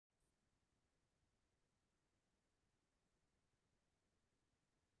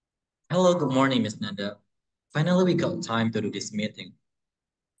Hello, good morning, Miss Nanda. Finally, we got time to do this meeting.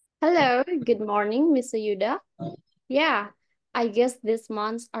 Hello, good morning, Mr. Yuda. Yeah, I guess these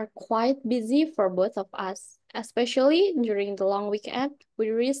months are quite busy for both of us, especially during the long weekend.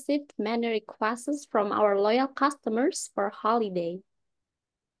 We received many requests from our loyal customers for holiday.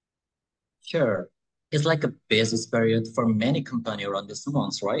 Sure, it's like a business period for many companies around this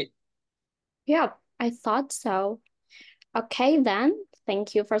month, right? Yep, I thought so. Okay, then,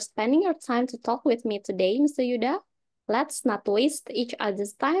 thank you for spending your time to talk with me today, Mr. Yuda. Let's not waste each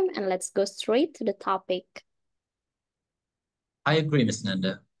other's time and let's go straight to the topic. I agree, Miss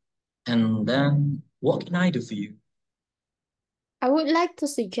Nanda. And then, what can I do for you? I would like to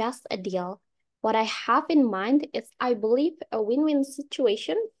suggest a deal. What I have in mind is, I believe, a win-win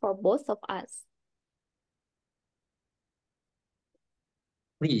situation for both of us.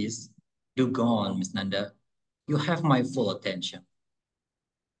 Please, do go on, Miss Nanda. You have my full attention.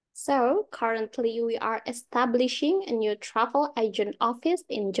 So, currently, we are establishing a new travel agent office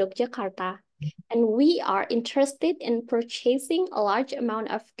in Yogyakarta, and we are interested in purchasing a large amount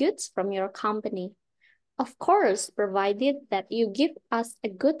of goods from your company. Of course, provided that you give us a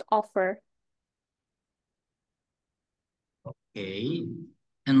good offer. Okay.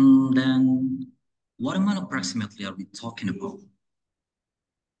 And then, what amount approximately are we talking about?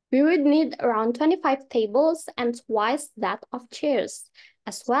 We would need around 25 tables and twice that of chairs,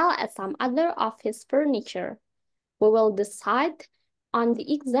 as well as some other office furniture. We will decide on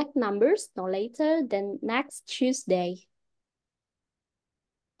the exact numbers no later than next Tuesday.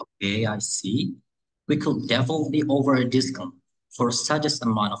 Okay, I see. We could definitely offer a discount for such an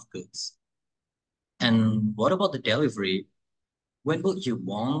amount of goods. And what about the delivery? When would you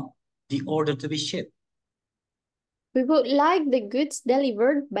want the order to be shipped? We would like the goods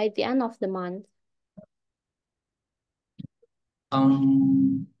delivered by the end of the month.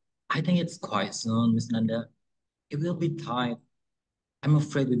 Um, I think it's quite soon, Miss Nanda. It will be tight. I'm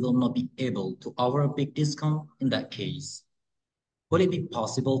afraid we will not be able to offer a big discount in that case. Would it be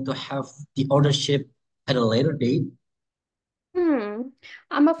possible to have the order shipped at a later date? Hmm,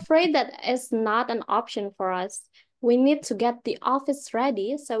 I'm afraid that is not an option for us. We need to get the office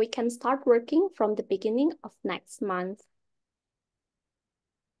ready so we can start working from the beginning of next month.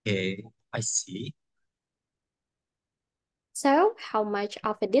 Okay, I see. So, how much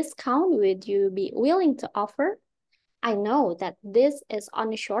of a discount would you be willing to offer? I know that this is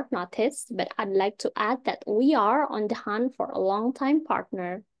on short notice, but I'd like to add that we are on the hunt for a long-time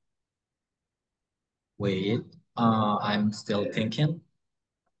partner. Wait, I'm still thinking.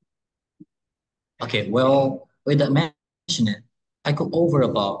 Okay, well, with that mentioned, I could over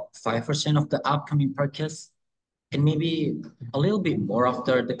about 5% of the upcoming purchase and maybe a little bit more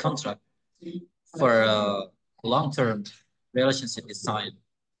after the contract for a long-term relationship is signed.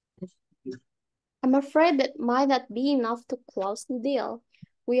 I'm afraid that might not be enough to close the deal.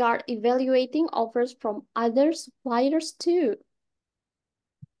 We are evaluating offers from other suppliers too.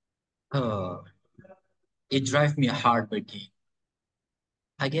 Uh, it drives me hard working.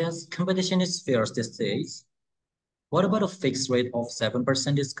 I guess competition is fierce these days. What about a fixed rate of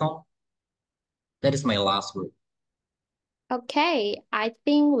 7% discount? That is my last word. Okay, I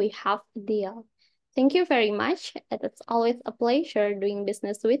think we have a deal. Thank you very much. It's always a pleasure doing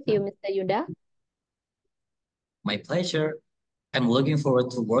business with you, Mr. Yuda. My pleasure. I'm looking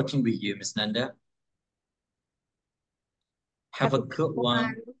forward to working with you, Miss Nanda. Have Have a a good good one.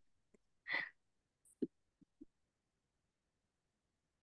 one.